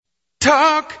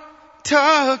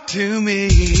Talk to me.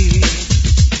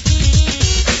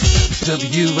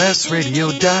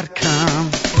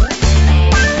 WSRadio.com.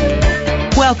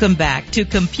 Welcome back to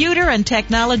Computer and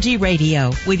Technology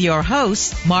Radio with your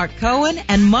hosts, Mark Cohen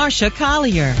and Marcia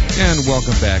Collier. And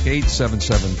welcome back,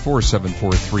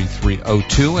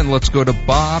 877-474-3302. And let's go to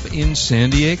Bob in San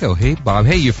Diego. Hey, Bob.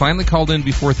 Hey, you finally called in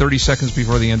before 30 seconds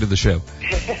before the end of the show.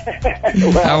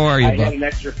 Well, how are you, Bob? I had an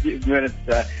extra few minutes,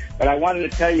 but I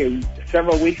wanted to tell you,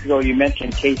 several weeks ago you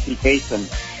mentioned Casey Kasem.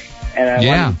 And I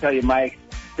wanted to tell you my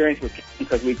experience with Casey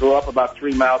because we grew up about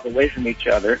 3 miles away from each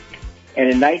other. And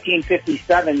in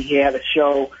 1957, he had a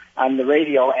show on the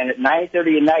radio, and at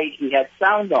 9:30 at night, he had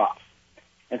Sound Off.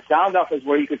 And Sound Off is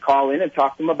where you could call in and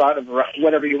talk to him about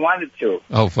whatever you wanted to.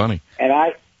 Oh, funny. And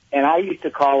I used to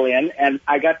call in, and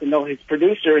I got to know his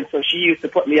producer, and so she used to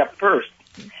put me up first.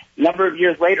 A number of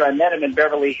years later, I met him in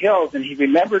Beverly Hills, and he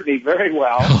remembered me very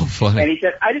well. Oh, funny. And he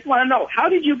said, I just want to know, how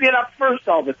did you get up first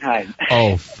all the time?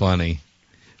 Oh, funny.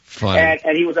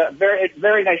 And he was a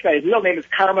very nice guy. His real name is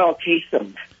Carmel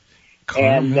Kasem.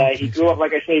 And he grew up,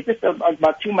 like I say, just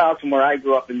about 2 miles from where I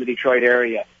grew up in the Detroit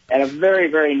area. And a very,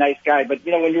 very nice guy. But,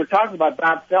 you know, when you were talking about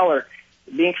Bob Feller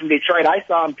being from Detroit, I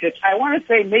saw him pitch, I want to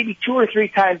say maybe 2 or 3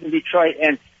 times in Detroit.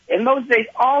 And in those days,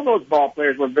 all those ball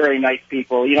players were very nice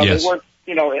people. You know, They weren't,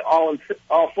 you know,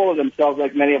 all full of themselves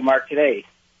like many of them are today.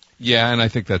 Yeah, and I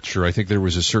think that's true. I think there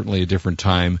was certainly a different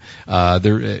time.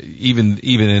 Even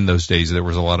in those days, there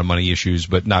was a lot of money issues,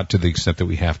 but not to the extent that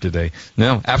we have today.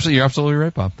 No, absolutely, you're absolutely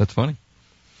right, Bob. That's funny.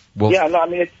 Well, yeah, no, I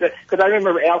mean, it's because I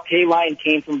remember Al Kaline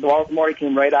came from Baltimore. He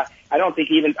came right out. I don't know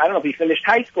if he finished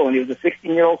high school, and he was a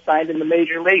 16-year-old signed in the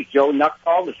major leagues. Joe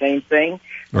Nuxhall, the same thing.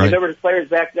 Right. There were players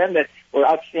back then that were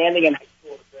outstanding in high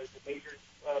school. The majors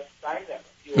signed them.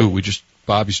 Ooh,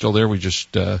 Bob, you still there? We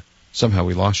just somehow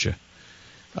we lost you.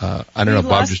 I don't know.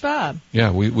 Bob.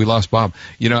 Yeah, we lost Bob.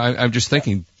 You know, I'm just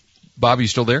thinking, Bob, you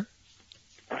still there?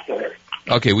 I'm still there.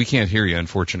 Okay, we can't hear you,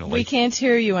 unfortunately. We can't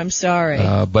hear you. I'm sorry.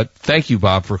 But thank you,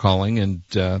 Bob, for calling, and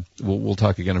we'll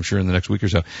talk again, I'm sure, in the next week or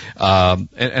so. And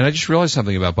I just realized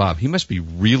something about Bob. He must be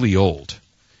really old.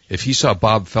 If he saw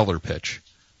Bob Feller pitch,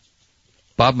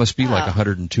 Bob must be like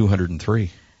 102,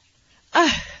 103. I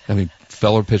mean,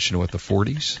 Feller pitched in the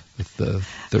 40s, the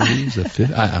 30s, the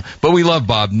 50s. But we love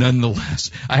Bob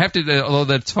nonetheless. I have to, although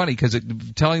that's funny because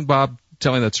telling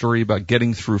that story about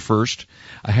getting through first,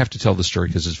 I have to tell the story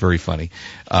because it's very funny.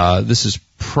 This is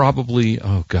probably,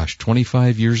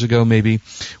 25 years ago maybe,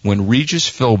 when Regis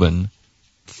Philbin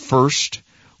first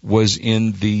was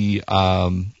in the,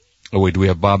 do we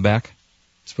have Bob back?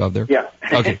 Is Bob there? Yeah.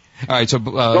 Okay. All right. So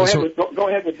go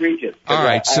ahead with Regis. All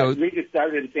right. So Regis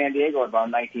started in San Diego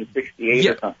about 1968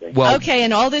 or something. Well, okay,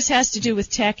 and all this has to do with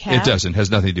tech. It doesn't.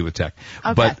 Has nothing to do with tech.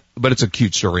 Okay. But it's a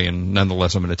cute story, and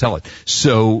nonetheless, I'm going to tell it.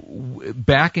 So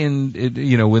back in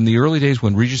in the early days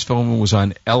when Regis Philbin was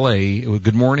on L.A.,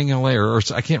 Good Morning L.A., or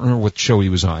I can't remember what show he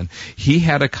was on. He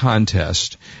had a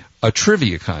contest, a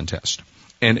trivia contest,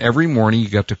 and every morning you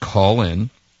got to call in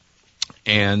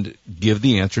and give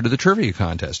the answer to the trivia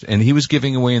contest. And he was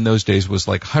giving away in those days was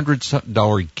like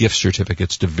 $100 gift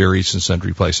certificates to various and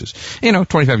sundry places.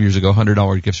 25 years ago,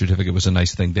 $100 gift certificate was a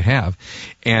nice thing to have.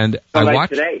 And I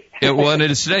watched today. And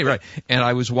it is today, right. And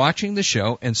I was watching the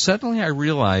show, and suddenly I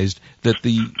realized that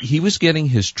he was getting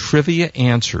his trivia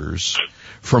answers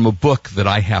from a book that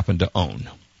I happen to own.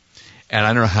 And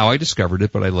I don't know how I discovered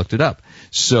it, but I looked it up.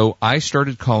 So I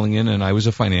started calling in, and I was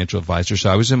a financial advisor, so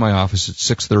I was in my office at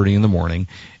 6:30 in the morning,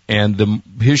 and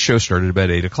his show started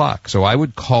about 8 o'clock. So I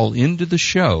would call into the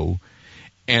show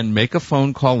and make a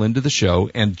phone call into the show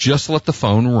and just let the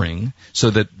phone ring so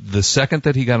that the second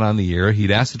that he got on the air,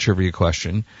 he'd ask the trivia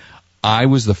question. I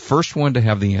was the first one to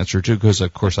have the answer to, because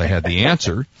of course I had the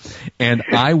answer, and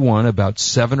I won about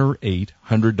 7 or 8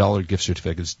 $100 gift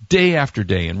certificates day after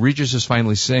day. And Regis is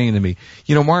finally saying to me,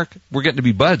 Mark, we're getting to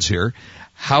be buds here.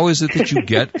 How is it that you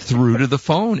get through to the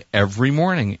phone every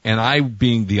morning? And I,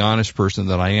 being the honest person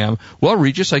that I am, well,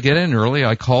 Regis, I get in early,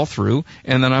 I call through,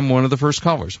 and then I'm one of the first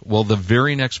callers. Well, the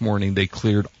very next morning they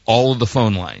cleared all of the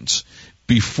phone lines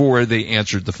before they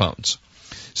answered the phones.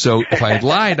 So if I had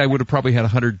lied, I would have probably had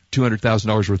 $100,000,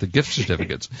 $200,000 worth of gift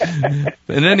certificates.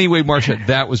 And anyway, Marcia,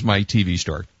 that was my TV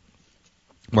star.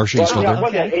 Marcia, you still there?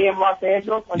 Was it AM Los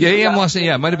Angeles? Yeah, AM Los Angeles.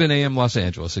 Yeah, it might have been AM Los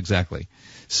Angeles, exactly.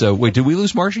 So wait, did we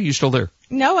lose Marcia? You still there?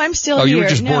 No, I'm still here. Oh, you were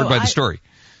just bored by the story.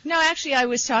 No, actually, I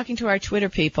was talking to our Twitter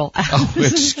people. Oh,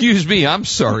 excuse me. I'm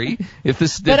sorry.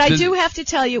 But I do have to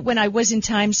tell you, when I was in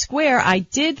Times Square, I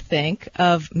did think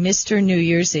of Mr. New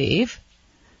Year's Eve,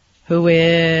 who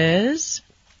is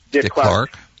Dick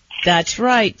Clark. That's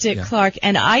right, Dick Clark.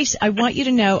 And I want you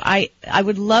to know, I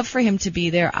would love for him to be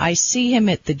there. I see him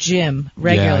at the gym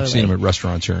regularly. Yeah, I've seen him at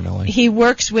restaurants here in L.A. He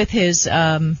works with his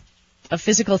a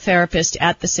physical therapist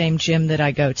at the same gym that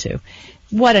I go to.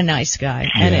 What a nice guy.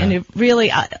 And it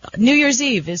really, New Year's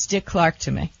Eve is Dick Clark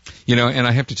to me. You know, and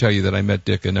I have to tell you that I met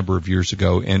Dick a number of years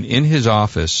ago, and in his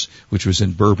office, which was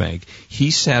in Burbank,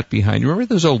 he sat behind, you remember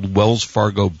those old Wells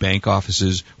Fargo bank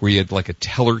offices where you had like a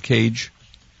teller cage?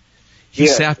 He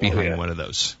sat behind one of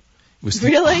those. It was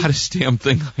the oddest damn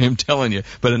thing, I am telling you,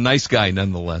 but a nice guy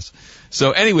nonetheless.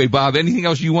 So anyway, Bob, anything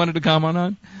else you wanted to comment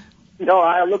on? No,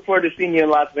 I look forward to seeing you in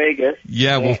Las Vegas.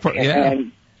 Yeah,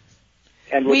 And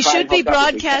we should be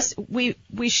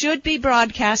we should be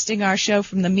broadcasting our show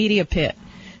from the Media Pit.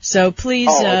 So please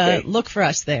look for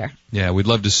us there. Yeah, we'd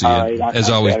love to see you. As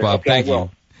always, Bob, thank you.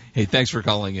 Hey, thanks for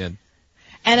calling in.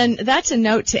 And that's a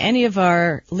note to any of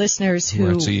our listeners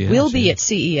who will be at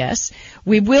CES.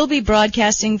 We will be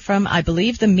broadcasting from, I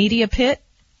believe, the Media Pit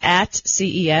at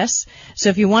CES. So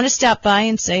if you want to stop by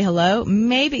and say hello,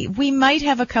 maybe we might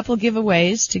have a couple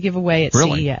giveaways to give away at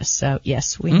CES. So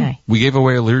yes, we may. We gave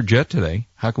away a Learjet today.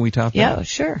 How can we top that? Yeah,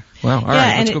 sure. Well, all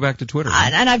right, let's go back to Twitter.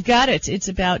 And I've got it. It's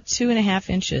about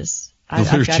 2.5 inches.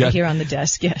 I've got it here on the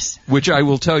desk, yes. Which I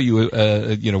will tell you,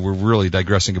 we're really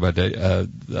digressing about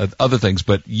other things,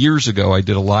 but years ago I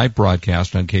did a live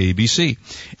broadcast on KABC,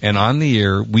 and on the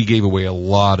air we gave away a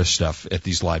lot of stuff at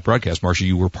these live broadcasts. Marcia,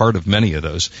 you were part of many of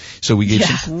those, so we gave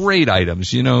some great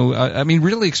items,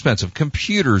 really expensive,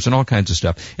 computers and all kinds of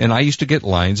stuff. And I used to get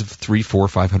lines of 300, 400,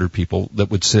 500 people that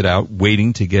would sit out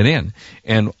waiting to get in.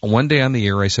 And one day on the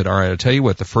air I said, all right, I'll tell you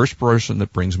what, the first person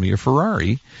that brings me a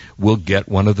Ferrari will get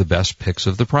one of the best picks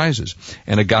of the prizes.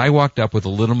 And a guy walked up with a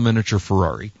little miniature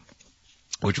Ferrari,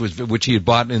 which he had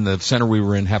bought in the center we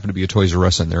were in, happened to be a Toys R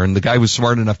Us in there. And the guy was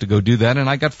smart enough to go do that, and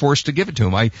I got forced to give it to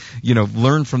him. I,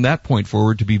 learned from that point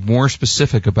forward to be more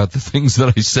specific about the things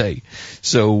that I say.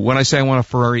 So when I say I want a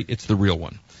Ferrari, it's the real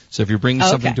one. So if you're bringing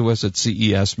something to us at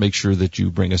CES, make sure that you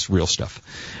bring us real stuff.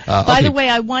 By the way,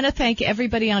 I want to thank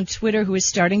everybody on Twitter who is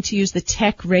starting to use the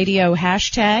Tech Radio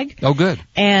hashtag. Oh, good.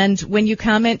 And when you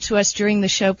comment to us during the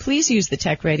show, please use the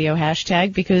Tech Radio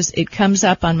hashtag because it comes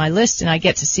up on my list and I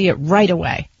get to see it right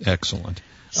away. Excellent.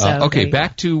 So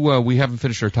back to, we haven't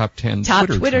finished our top 10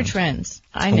 Twitter trends.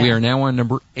 I know. We are now on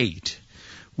number 8,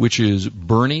 which is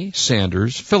Bernie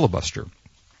Sanders filibuster.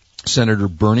 Senator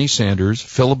Bernie Sanders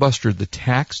filibustered the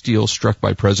tax deal struck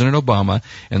by President Obama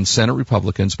and Senate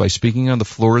Republicans by speaking on the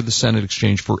floor of the Senate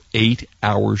exchange for 8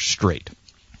 hours straight.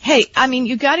 Hey, I mean,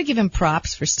 you got to give him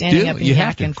props for standing up and you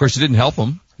have to. Of course, it didn't help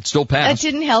him. It still passed. That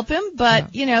didn't help him,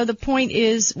 but, the point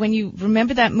is, when you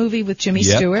remember that movie with Jimmy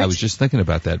Stewart? I was just thinking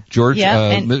about that.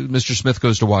 Mr. Smith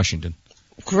Goes to Washington.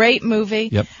 Great movie.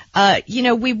 Yep.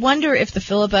 We wonder if the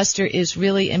filibuster is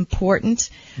really important,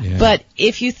 but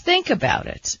if you think about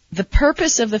it, the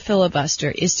purpose of the filibuster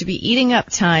is to be eating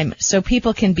up time so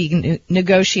people can be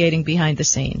negotiating behind the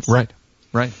scenes. Right.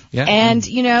 Yeah. And,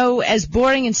 as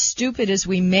boring and stupid as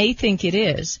we may think it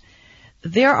is,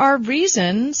 there are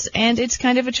reasons, and it's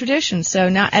kind of a tradition. So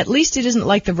now, at least it isn't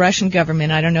like the Russian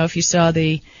government. I don't know if you saw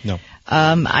No.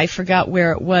 I forgot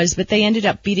where it was, but they ended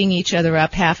up beating each other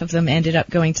up. Half of them ended up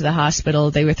going to the hospital.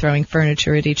 They were throwing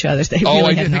furniture at each other. They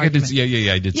really had an argument.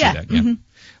 I did see that. Yeah.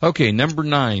 Mm-hmm. Okay, number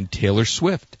 9, Taylor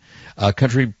Swift.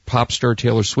 Country pop star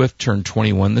Taylor Swift turned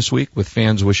 21 this week, with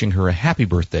fans wishing her a happy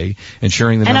birthday and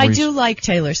sharing the memories. And I do like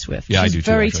Taylor Swift. Yeah, She's I do a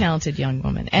too, very talented young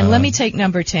woman. And let me take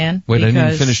number 10. Wait, I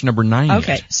didn't finish number 9 yet.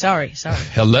 Okay, sorry.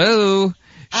 Hello.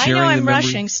 I know I'm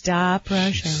rushing. Stop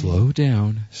rushing. Slow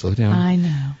down. I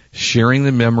know. Sharing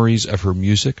the memories of her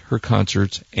music, her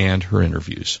concerts, and her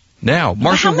interviews. Now,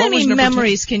 Marcia, how many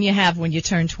memories can you have when you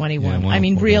turn 21? I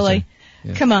mean, really?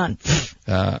 Yeah. Come on.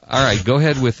 All right, go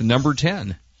ahead with number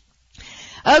 10.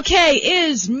 Okay,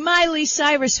 is Miley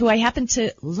Cyrus, who I happen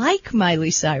to like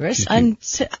Miley Cyrus,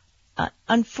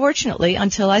 unfortunately,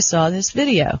 until I saw this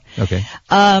video. Okay.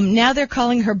 Now they're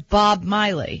calling her Bob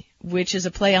Miley, which is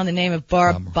a play on the name of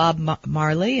Bob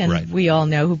Marley, and we all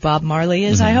know who Bob Marley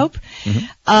is, I hope.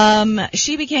 Mm-hmm.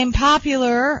 She became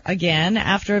popular again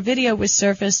after a video was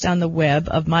surfaced on the web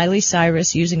of Miley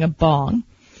Cyrus using a bong.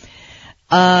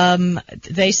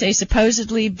 They say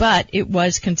supposedly, but it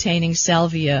was containing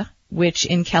salvia, which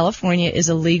in California is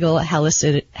a legal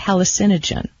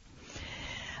hallucinogen.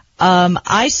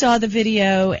 I saw the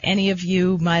video. Any of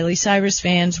you Miley Cyrus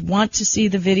fans want to see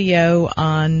the video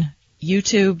on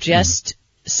YouTube, just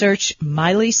search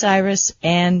Miley Cyrus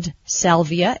and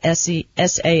salvia,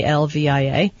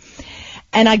 S-A-L-V-I-A.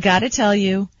 And I gotta tell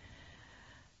you,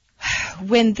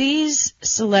 when these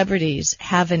celebrities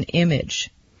have an image,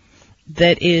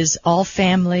 that is all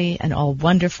family and all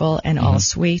wonderful and all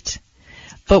sweet.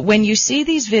 But when you see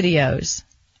these videos,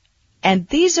 and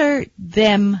these are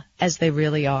them as they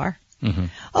really are,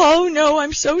 oh, no,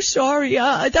 I'm so sorry.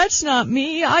 That's not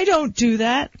me. I don't do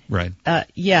that. Right.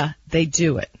 Yeah, they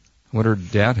do it. What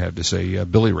did Dad have to say,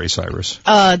 Billy Ray Cyrus?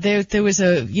 There was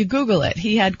you Google it.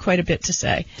 He had quite a bit to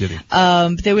say. Did he?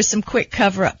 There was some quick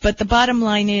cover-up. But the bottom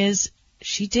line is,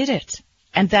 she did it.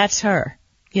 And that's her.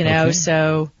 You know,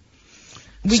 so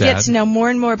we get to know more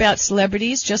and more about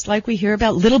celebrities, just like we hear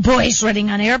about little boys running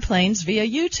on airplanes via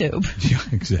YouTube. Yeah,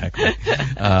 exactly. All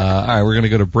right, we're going to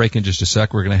go to break in just a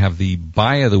sec. We're going to have the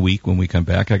buy of the week when we come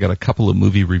back. I got a couple of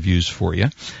movie reviews for you,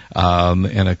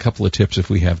 and a couple of tips if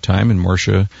we have time. And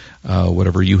Marcia,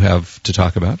 whatever you have to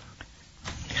talk about.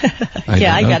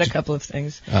 I got a couple of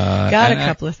things.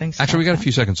 Actually, we got a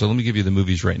few seconds, so let me give you the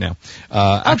movies right now.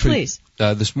 Please.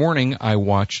 This morning I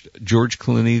watched George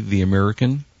Clooney, The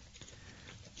American,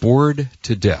 Bored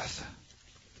to Death.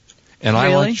 And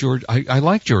really? I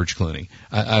like George Clooney.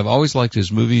 I've always liked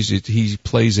his movies. He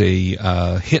plays a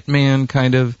hitman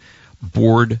kind of.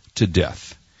 Bored to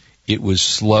Death. It was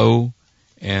slow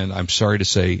and, I'm sorry to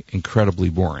say, incredibly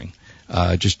boring.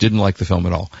 Just didn't like the film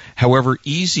at all. However,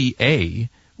 Easy A,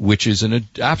 which is an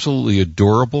absolutely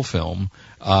adorable film,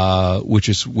 which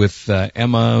is with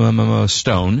Emma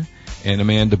Stone and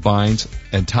Amanda Bynes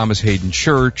and Thomas Hayden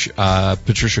Church,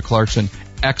 Patricia Clarkson.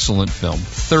 Excellent film.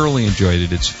 Thoroughly enjoyed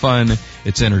it. It's fun,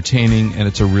 it's entertaining, and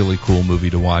it's a really cool movie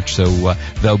to watch. So,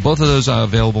 though both of those are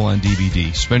available on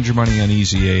DVD. Spend your money on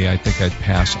Easy A. I think I'd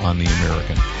pass on The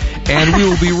American. And we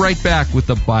will be right back with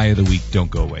the buy of the week.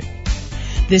 Don't go away.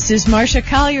 This is Marcia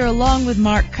Collier along with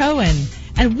Mark Cohen,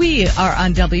 and we are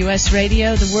on WS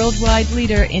Radio, the worldwide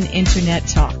leader in Internet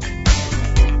talk.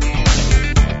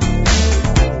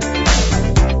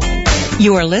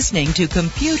 You are listening to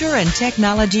Computer and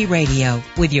Technology Radio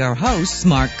with your hosts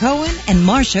Mark Cohen and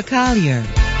Marcia Collier.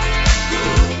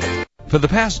 For the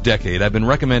past decade, I've been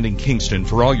recommending Kingston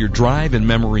for all your drive and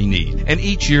memory need, and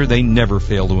each year they never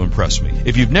fail to impress me.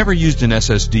 If you've never used an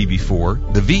SSD before,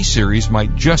 the V-Series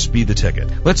might just be the ticket.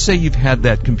 Let's say you've had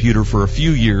that computer for a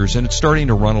few years and it's starting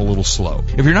to run a little slow.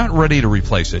 If you're not ready to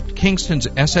replace it, Kingston's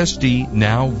SSD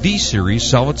Now V-Series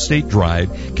solid-state drive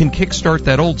can kickstart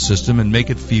that old system and make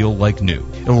it feel like new.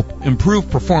 It'll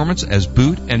improve performance as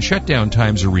boot and shutdown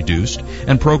times are reduced,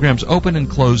 and programs open and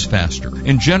close faster.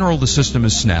 In general, the system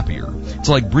is snappier. It's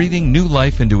like breathing new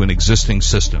life into an existing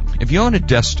system. If you own a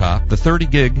desktop, the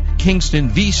 30-gig Kingston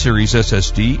V-Series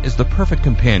SSD is the perfect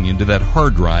companion to that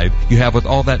hard drive you have with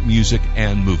all that music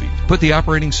and movie. Put the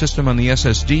operating system on the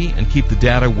SSD and keep the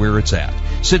data where it's at.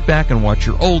 Sit back and watch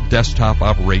your old desktop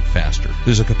operate faster.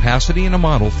 There's a capacity and a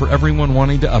model for everyone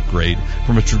wanting to upgrade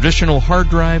from a traditional hard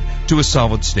drive to a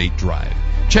solid-state drive.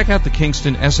 Check out the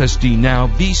Kingston SSD Now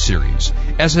V-Series.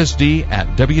 SSD at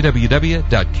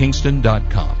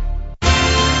www.kingston.com.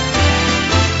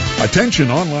 Attention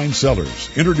online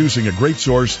sellers, introducing a great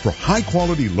source for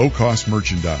high-quality, low-cost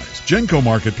merchandise. Genco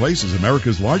Marketplace is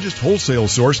America's largest wholesale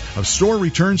source of store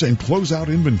returns and closeout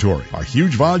inventory. Our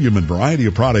huge volume and variety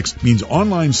of products means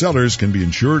online sellers can be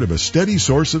assured of a steady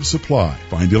source of supply.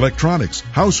 Find electronics,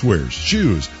 housewares,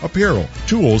 shoes, apparel,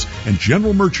 tools, and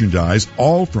general merchandise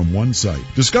all from one site.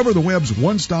 Discover the web's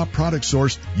one-stop product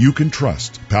source you can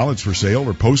trust. Pallets for sale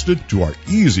are posted to our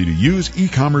easy-to-use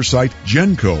e-commerce site,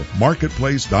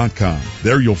 GencoMarketplace.com.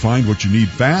 There you'll find what you need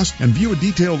fast and view a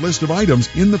detailed list of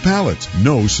items in the pallets.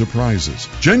 No surprises.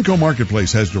 Genco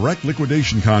Marketplace has direct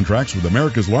liquidation contracts with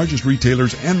America's largest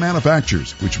retailers and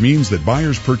manufacturers, which means that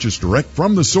buyers purchase direct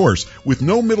from the source with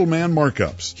no middleman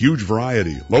markups. Huge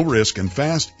variety, low risk, and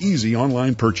fast, easy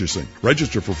online purchasing.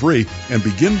 Register for free and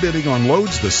begin bidding on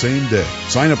loads the same day.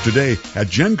 Sign up today at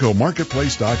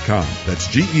GencoMarketplace.com. That's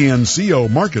GENCO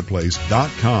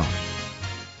Marketplace.com.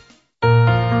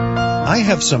 I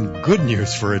have some good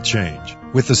news for a change.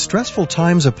 With the stressful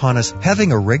times upon us,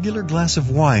 having a regular glass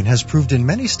of wine has proved in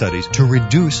many studies to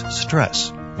reduce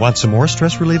stress. Want some more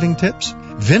stress-relieving tips?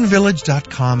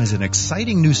 VinVillage.com is an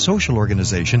exciting new social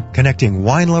organization connecting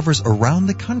wine lovers around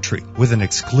the country with an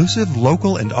exclusive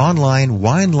local and online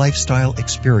wine lifestyle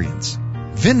experience.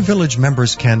 Vin Village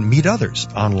members can meet others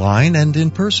online and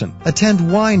in person,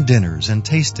 attend wine dinners and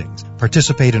tastings,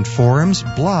 participate in forums,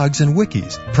 blogs, and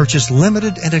wikis, purchase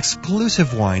limited and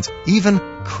exclusive wines, even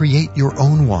create your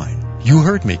own wine. You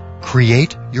heard me.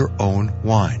 Create your own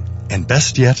wine. And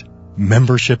best yet,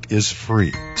 membership is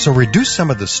free. So reduce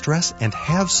some of the stress and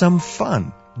have some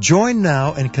fun. Join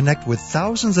now and connect with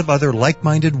thousands of other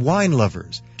like-minded wine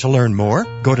lovers. To learn more,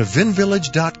 go to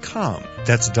vinvillage.com.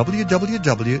 That's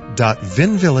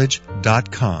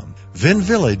www.vinvillage.com. Vin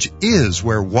Village is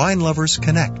where wine lovers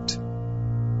connect.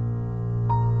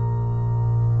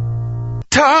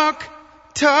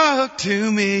 Talk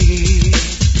to me.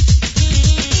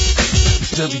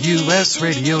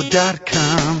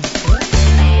 WSRadio.com.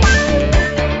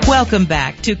 Welcome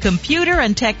back to Computer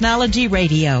and Technology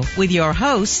Radio with your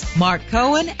hosts, Mark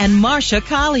Cohen and Marcia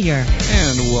Collier.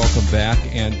 And welcome back.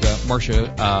 And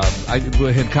Marcia, I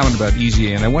had commented about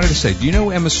Easy A, and I wanted to say, do you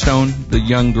know Emma Stone, the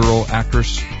young girl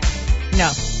actress? No.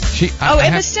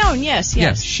 Emma Stone, yes.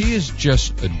 Yes, she is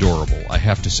just adorable, I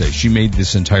have to say. She made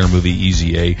this entire movie,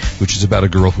 Easy A, which is about a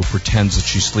girl who pretends that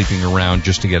she's sleeping around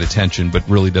just to get attention, but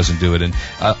really doesn't do it. And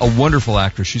a wonderful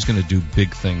actress. She's going to do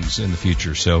big things in the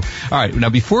future. So, all right, now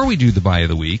before we do the Buy of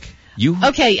the Week,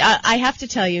 Okay, I have to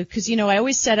tell you, because, I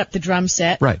always set up the drum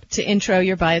set to intro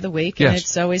your Buy of the Week, and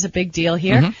it's always a big deal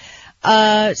here.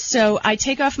 Mm-hmm. So I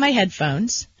take off my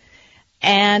headphones.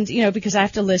 And, because I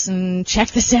have to listen, check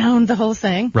the sound, the whole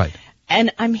thing. Right.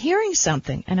 And I'm hearing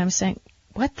something, and I'm saying,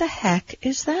 what the heck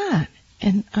is that?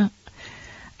 And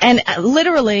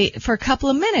literally, for a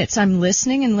couple of minutes, I'm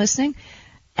listening,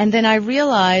 and then I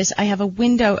realize I have a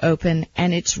window open,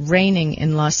 and it's raining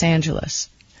in Los Angeles.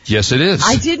 Yes, it is.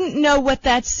 I didn't know what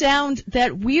that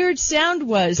weird sound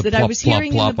was that I was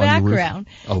hearing in the background.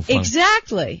 Oh, fun.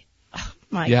 Exactly. Oh,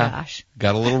 my gosh.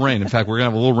 Got a little rain. In fact, we're going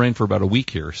to have a little rain for about a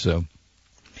week here, so...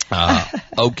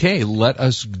 Okay, let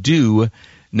us do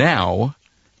now,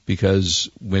 because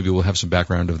maybe we'll have some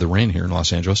background of the rain here in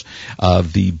Los Angeles,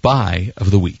 the Buy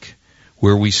of the Week,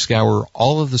 where we scour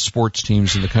all of the sports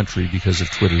teams in the country because of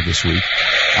Twitter this week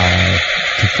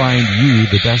to find you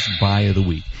the best Buy of the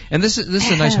Week. And this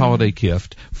is a nice holiday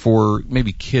gift for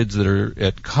maybe kids that are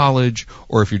at college,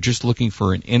 or if you're just looking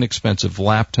for an inexpensive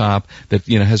laptop that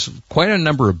has quite a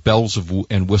number of bells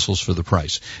and whistles for the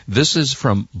price. This is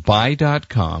from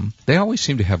Buy.com. They always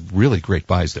seem to have really great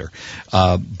buys there.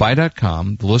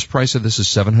 Buy.com. The list price of this is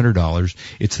 $700.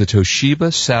 It's the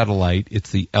Toshiba Satellite.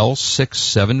 It's the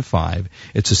L675.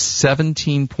 It's a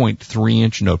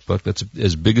 17.3-inch notebook. That's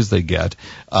as big as they get.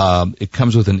 It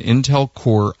comes with an Intel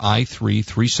Core i3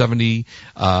 370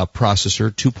 processor,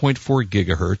 2.4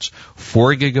 gigahertz,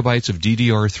 4 gigabytes of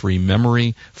DDR3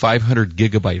 memory, 500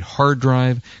 gigabyte hard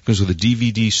drive, goes with a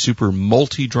DVD Super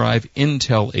Multi-Drive,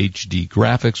 Intel HD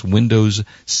graphics, Windows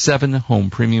 7 Home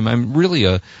Premium. I'm really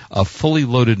a fully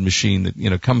loaded machine that,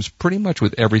 comes pretty much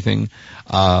with everything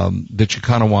that you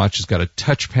kind of watch. It's got a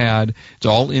touchpad. It's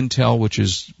all Intel, which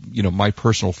is, my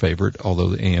personal favorite, although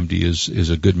the AMD is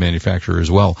a good manufacturer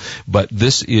as well. But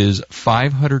this is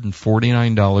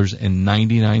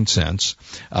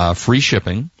 $549.99, free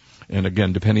shipping, and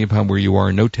again, depending upon where you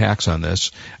are, no tax on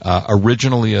this.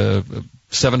 Originally a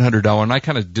 $700, and I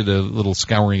kind of did a little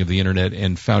scouring of the internet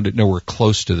and found it nowhere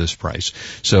close to this price.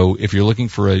 So if you're looking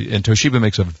for and Toshiba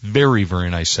makes a very, very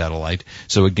nice satellite.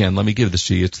 So again, let me give this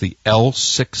to you. It's the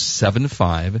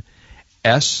L675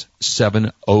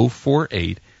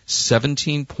 S7048.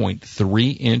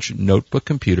 17.3-inch notebook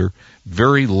computer,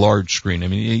 very large screen. I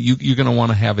mean, you're going to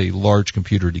want to have a large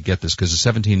computer to get this, because a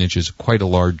 17 inch is quite a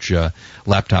large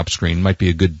laptop screen. Might be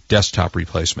a good desktop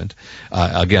replacement.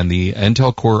 Again, the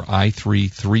Intel Core i3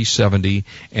 370,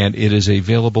 and it is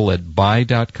available at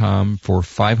Buy.com for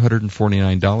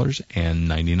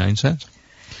 $549.99.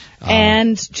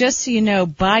 And just so you know,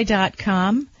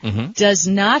 Buy.com does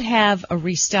not have a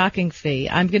restocking fee.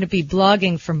 I'm going to be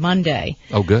blogging for Monday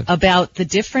about the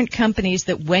different companies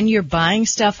that when you're buying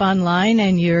stuff online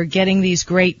and you're getting these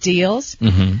great deals,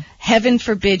 heaven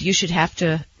forbid you should have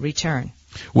to return.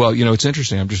 Well, it's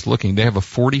interesting. I'm just looking. They have a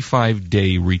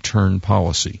 45-day return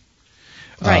policy.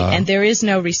 Right, and there is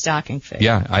no restocking fee.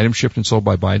 Yeah, items shipped and sold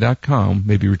by Buy.com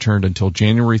may be returned until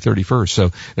January 31st.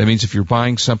 So that means if you're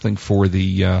buying something for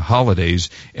the holidays,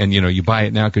 and you buy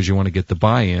it now because you want to get the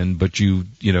buy-in, but you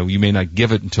may not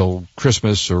give it until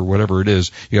Christmas or whatever it is,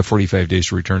 you have 45 days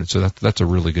to return it. So that's a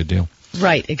really good deal.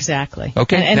 Right, exactly.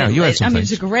 Okay, and now you had some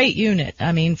things. It's a great unit.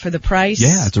 I mean, for the price.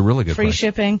 Yeah, it's a really good free price.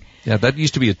 Shipping. Yeah, that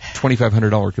used to be a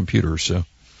 $2,500 computer. So,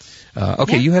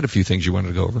 you had a few things you wanted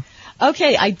to go over.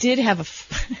 Okay, I did have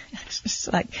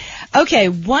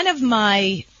one of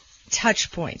my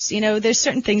touch points. There's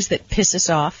certain things that piss us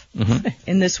off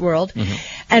in this world.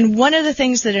 And one of the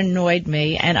things that annoyed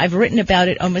me, and I've written about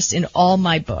it almost in all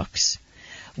my books,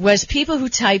 was people who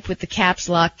type with the caps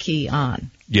lock key on.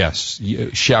 Yes,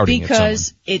 shouting because at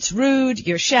someone. It's rude,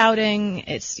 you're shouting,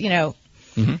 it's,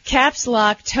 caps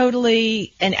lock,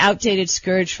 totally an outdated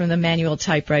scourge from the manual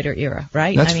typewriter era,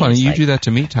 right? That's funny. You do that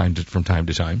to me from time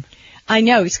to time. I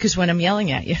know. It's because when I'm yelling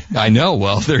at you. I know.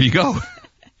 Well, there you go.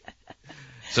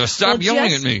 So stop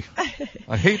yelling at me.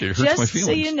 I hate it. It hurts my feelings. Just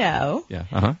so you know,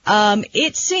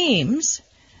 it seems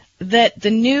that the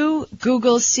new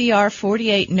Google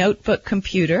CR48 notebook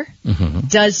computer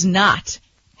does not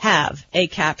have a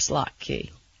caps lock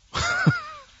key.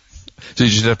 So you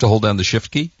just have to hold down the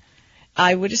shift key?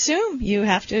 I would assume you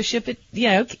have to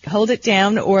hold it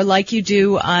down, or like you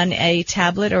do on a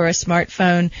tablet or a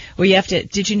smartphone where you have to,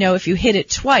 did you know if you hit it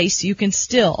twice, you can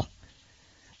still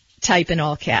type in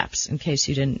all caps, in case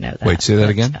you didn't know that. Wait, say that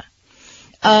again?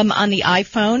 On the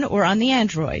iPhone or on the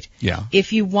Android. Yeah.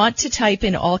 If you want to type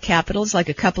in all capitals, like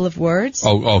a couple of words.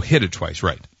 Oh, hit it twice,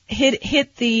 right.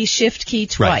 Hit the shift key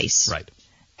twice. Right.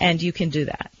 And you can do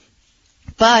that.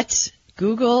 But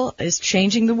Google is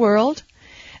changing the world,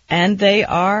 and they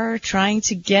are trying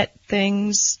to get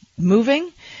things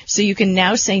moving. So you can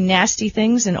now say nasty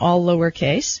things in all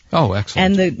lowercase. Oh, excellent.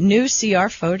 And the new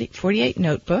CR48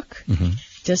 notebook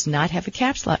does not have a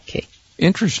caps lock key.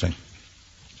 Interesting.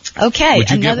 Okay,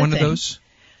 would you get another one thing. of those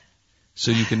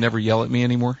so you can never yell at me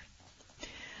anymore?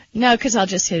 No, because I'll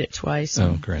just hit it twice.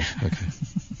 Oh, great. Okay.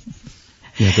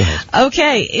 Yeah, go ahead.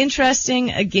 Okay,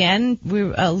 interesting. Again,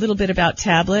 we're a little bit about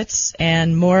tablets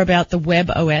and more about the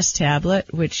WebOS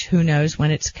tablet, which who knows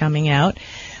when it's coming out.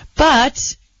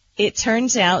 But it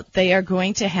turns out they are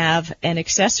going to have an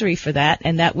accessory for that,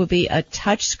 and that will be a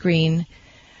touchscreen.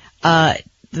 The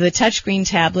touchscreen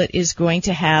tablet is going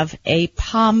to have a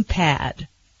Palm Pad,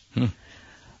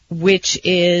 which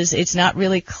is, it's not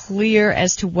really clear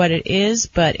as to what it is,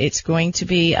 but it's going to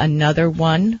be another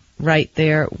one right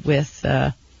there with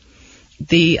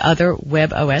the other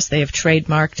WebOS. They have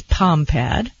trademarked Palm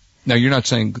Pad. Now, you're not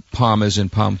saying Palm as in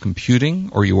Palm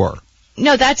Computing, or you are?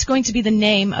 No, that's going to be the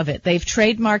name of it. They've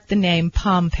trademarked the name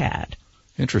Palm Pad.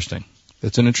 Interesting.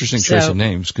 That's an interesting choice of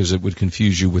names, because it would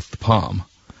confuse you with the Palm.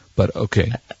 But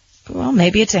okay. Well,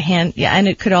 maybe it's a hand, yeah, and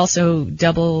it could also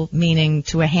double meaning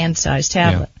to a hand-sized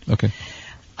tablet. Yeah, okay.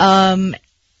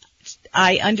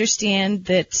 I understand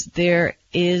that there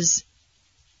is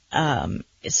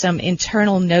some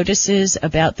internal notices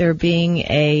about there being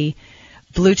a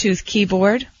Bluetooth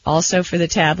keyboard also for the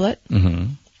tablet,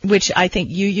 which I think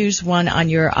you use one on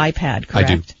your iPad,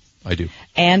 correct? I do.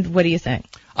 And what do you think?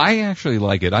 I actually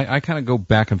like it. I kind of go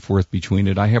back and forth between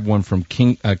it. I have one from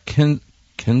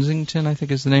Kensington, I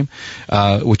think is the name,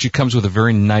 which it comes with a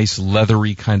very nice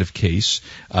leathery kind of case.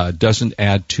 Doesn't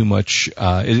add too much.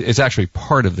 It's actually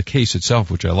part of the case itself,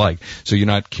 which I like. So you're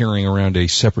not carrying around a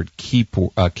separate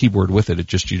keyboard with it.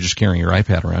 You're just carrying your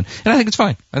iPad around, and I think it's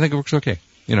fine. I think it works okay.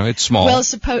 You know, it's small. Well,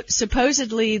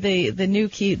 supposedly the new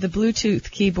the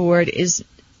Bluetooth keyboard is.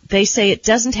 They say it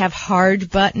doesn't have hard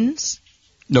buttons.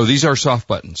 No, these are soft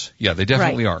buttons. Yeah, they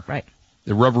definitely are. Right.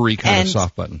 The rubbery kind of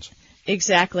soft buttons.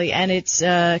 Exactly, and it's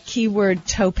keyword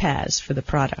topaz for the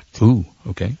product. Ooh,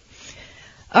 okay.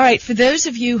 All right, for those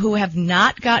of you who have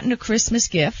not gotten a Christmas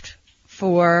gift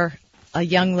for a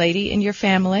young lady in your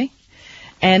family,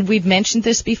 and we've mentioned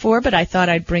this before, but I thought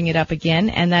I'd bring it up again,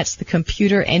 and that's the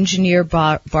Computer Engineer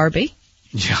Barbie.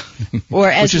 Yeah. Or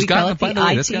as we call it, the IT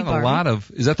Barbie. That's got a lot of,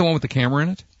 is that the one with the camera in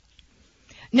it?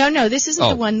 No, this isn't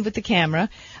the one with the camera.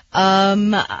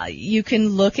 You can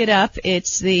look it up.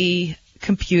 It's the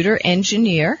Computer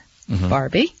Engineer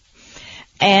Barbie,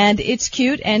 and it's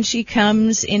cute, and she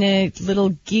comes in a little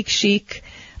geek chic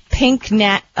pink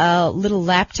little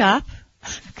laptop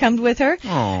comes with her.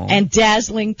 Aww. And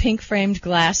dazzling pink framed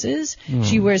glasses.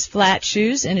 She wears flat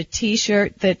shoes and a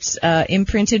t-shirt that's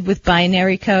imprinted with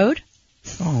binary code.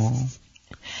 Aww.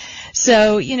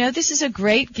 So, this is a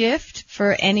great gift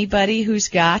for anybody who's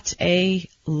got a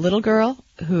little girl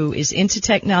who is into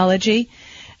technology.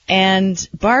 And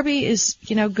Barbie is,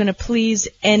 going to please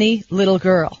any little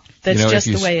girl. That's just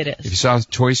the way it is. If you saw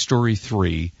Toy Story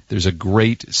 3, there's a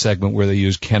great segment where they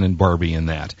use Ken and Barbie in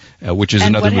that, which is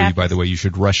another movie, by the way, you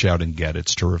should rush out and get.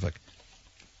 It's terrific.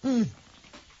 You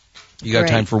got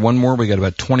time for one more? We got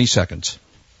about 20 seconds.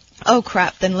 Oh,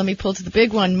 crap. Then let me pull to the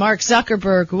big one. Mark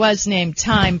Zuckerberg was named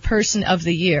Time Person of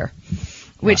the Year,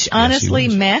 which honestly,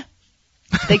 meh.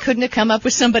 They couldn't have come up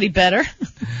with somebody better.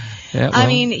 Yeah, well, I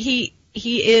mean, he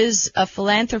is a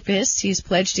philanthropist. He's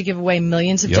pledged to give away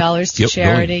millions of dollars to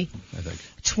charity.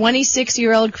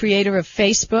 26-year-old creator of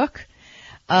Facebook.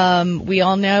 We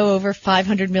all know over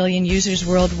 500 million users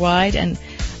worldwide. And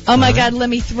Oh, my God, let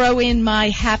me throw in my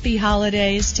happy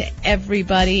holidays to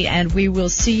everybody, and we will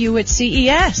see you at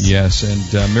CES. Yes,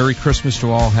 and Merry Christmas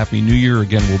to all. Happy New Year.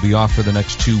 Again, we'll be off for the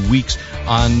next 2 weeks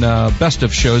on Best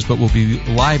of Shows, but we'll be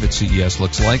live at CES,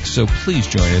 looks like, so please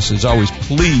join us. As always,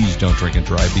 please don't drink and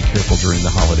drive. Be careful during the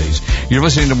holidays. You're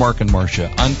listening to Mark and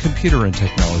Marcia on Computer and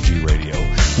Technology Radio.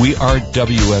 We are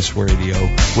WS Radio.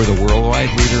 We're the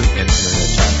worldwide leader in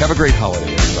Internet talk. Have a great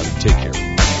holiday, everybody. Take care.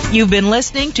 You've been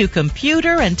listening to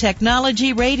Computer and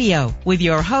Technology Radio with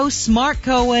your hosts Mark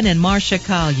Cohen and Marcia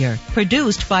Collier.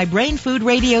 Produced by Brain Food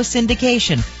Radio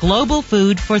Syndication. Global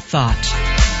food for thought.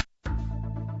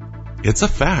 It's a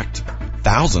fact.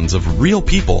 Thousands of real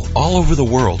people all over the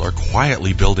world are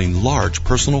quietly building large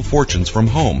personal fortunes from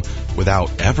home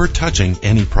without ever touching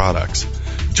any products.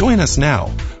 Join us now.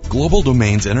 Global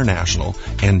Domains International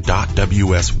and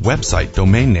 .ws website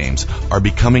domain names are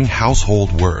becoming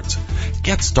household words.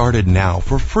 Get started now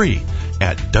for free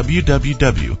at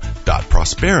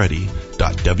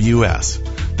www.prosperity.ws.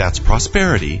 That's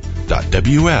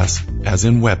prosperity.ws as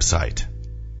in website.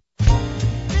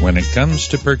 When it comes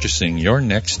to purchasing your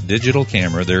next digital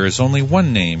camera, there is only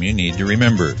one name you need to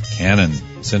remember: Canon.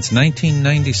 Since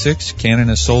 1996, Canon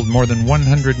has sold more than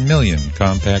 100 million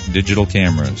compact digital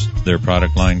cameras. Their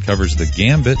product line covers the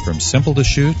gambit from simple to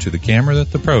shoot to the camera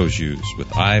that the pros use,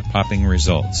 with eye-popping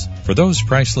results. For those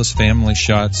priceless family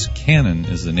shots, Canon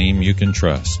is the name you can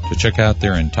trust. To check out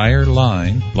their entire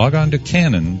line, log on to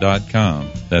Canon.com.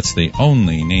 That's the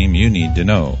only name you need to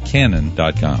know,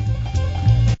 Canon.com.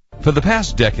 For the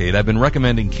past decade, I've been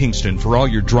recommending Kingston for all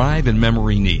your drive and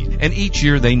memory need, and each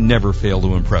year they never fail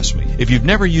to impress me. If you've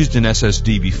never used an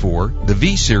SSD before, the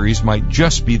V-Series might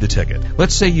just be the ticket.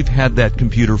 Let's say you've had that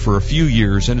computer for a few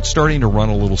years and it's starting to run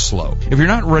a little slow. If you're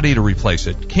not ready to replace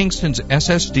it, Kingston's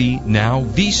SSD Now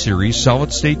V-Series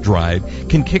solid-state drive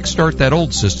can kickstart that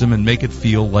old system and make it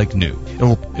feel like new.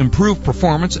 It'll improve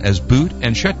performance as boot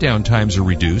and shutdown times are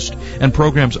reduced, and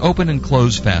programs open and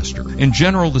close faster. In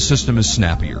general, the system is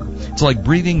snappier. It's like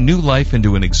breathing new life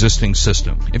into an existing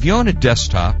system. If you own a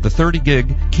desktop, the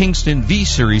 30-gig Kingston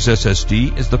V-Series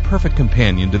SSD is the perfect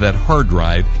companion to that hard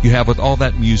drive you have with all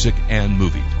that music and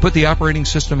movie. Put the operating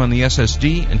system on the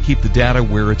SSD and keep the data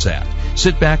where it's at.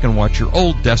 Sit back and watch your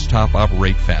old desktop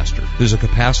operate faster. There's a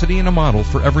capacity and a model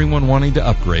for everyone wanting to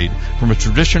upgrade from a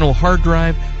traditional hard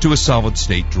drive to a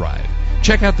solid-state drive.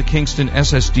 Check out the Kingston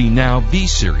SSD Now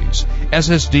V-Series.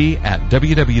 SSD at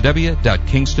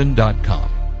www.kingston.com.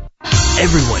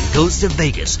 Everyone goes to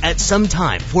Vegas at some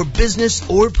time for business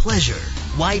or pleasure.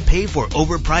 Why pay for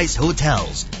overpriced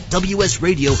hotels? WS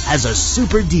Radio has a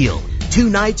super deal.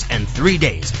 2 nights and 3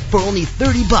 days for only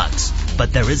 $30.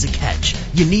 But there is a catch.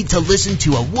 You need to listen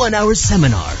to a 1-hour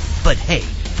seminar. But hey,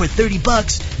 for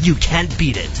 $30, you can't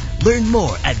beat it. Learn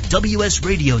more at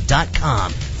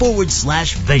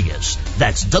wsradio.com/Vegas.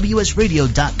 That's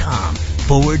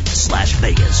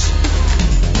wsradio.com/Vegas.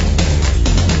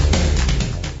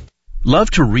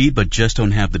 Love to read but just don't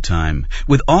have the time?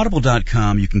 With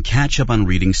Audible.com, you can catch up on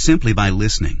reading simply by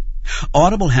listening.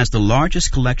 Audible has the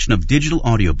largest collection of digital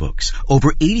audiobooks,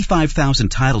 over 85,000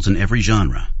 titles in every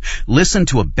genre. Listen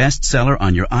to a bestseller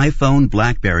on your iPhone,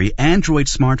 BlackBerry, Android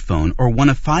smartphone, or one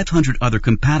of 500 other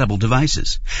compatible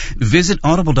devices. Visit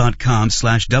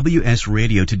Audible.com/WS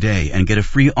Radio today and get a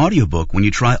free audiobook when you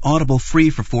try Audible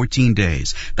free for 14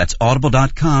 days. That's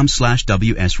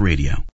Audible.com/WS Radio.